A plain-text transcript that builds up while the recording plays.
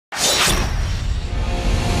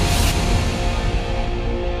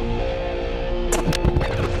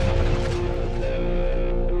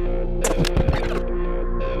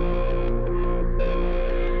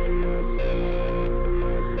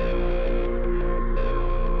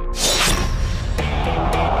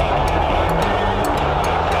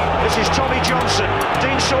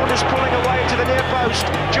Saunders pulling away to the near post.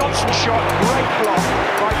 Johnson's shot, great block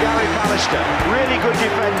by Gary Pallister. Really good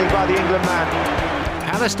defending by the England man.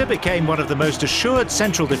 Pallister became one of the most assured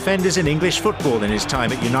central defenders in English football in his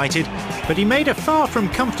time at United, but he made a far from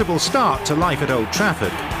comfortable start to life at Old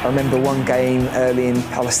Trafford. I remember one game early in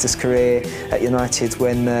Pallister's career at United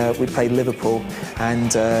when we played Liverpool,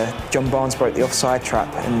 and John Barnes broke the offside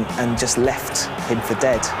trap and just left him for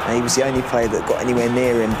dead. And he was the only player that got anywhere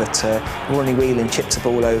near him, but Ronnie Whelan chipped the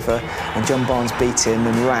ball over and John Barnes beat him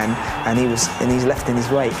and ran, and he's left in his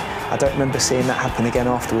wake. I don't remember seeing that happen again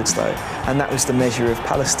afterwards though, and that was the measure of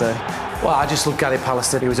Pallister. Well, I just looked at Gary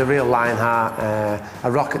Pallister. He was a real lionheart, a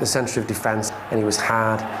rock at the centre of defence, and he was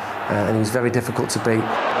hard, and he was very difficult to beat.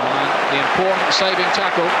 The important saving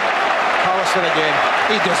tackle. Pallister again.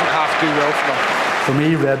 He doesn't have to do well for them. For me,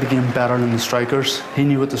 he read the game better than the strikers. He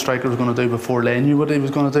knew what the striker was going to do before they knew what he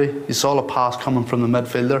was going to do. He saw a pass coming from the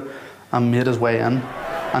midfielder and made his way in,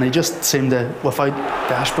 and he just seemed to, without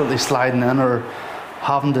desperately sliding in or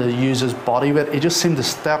having to use his body weight, he just seemed to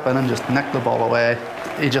step in and just nick the ball away.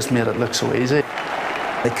 He just made it look so easy.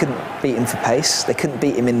 They couldn't beat him for pace, they couldn't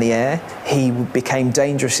beat him in the air. He became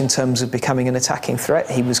dangerous in terms of becoming an attacking threat.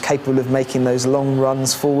 He was capable of making those long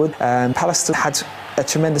runs forward. Pallister had a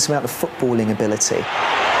tremendous amount of footballing ability.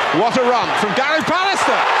 What a run from Gary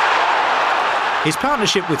Pallister! His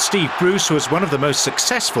partnership with Steve Bruce was one of the most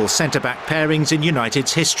successful centre-back pairings in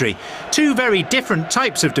United's history. Two very different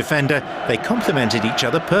types of defender, they complemented each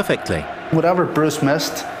other perfectly. Whatever Bruce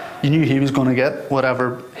missed, you knew he was going to get.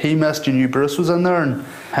 Whatever he missed, you knew Bruce was in there, and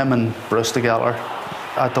him and Bruce together,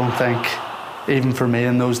 I don't think, even for me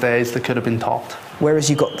in those days, they could have been topped. Whereas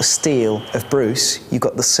you got the steel of Bruce, you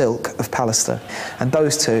got the silk of Pallister. And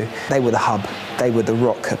those two, they were the hub, they were the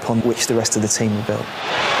rock upon which the rest of the team were built.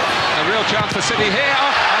 A real chance for City here,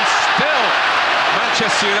 and still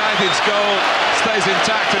Manchester United's goal stays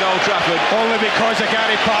intact at Old Trafford. Only because of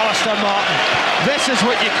Gary Pallister, Martin. This is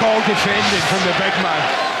what you call defending from the big man.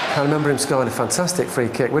 I remember him scoring a fantastic free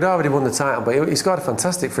kick. We'd already won the title, but he scored a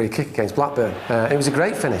fantastic free kick against Blackburn. It was a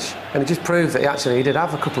great finish, and it just proved that he did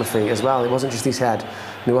have a couple of feet as well. It wasn't just his head,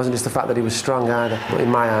 and it wasn't just the fact that he was strong either. But in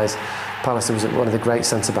my eyes, Pallister was one of the great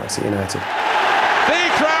centre-backs at United.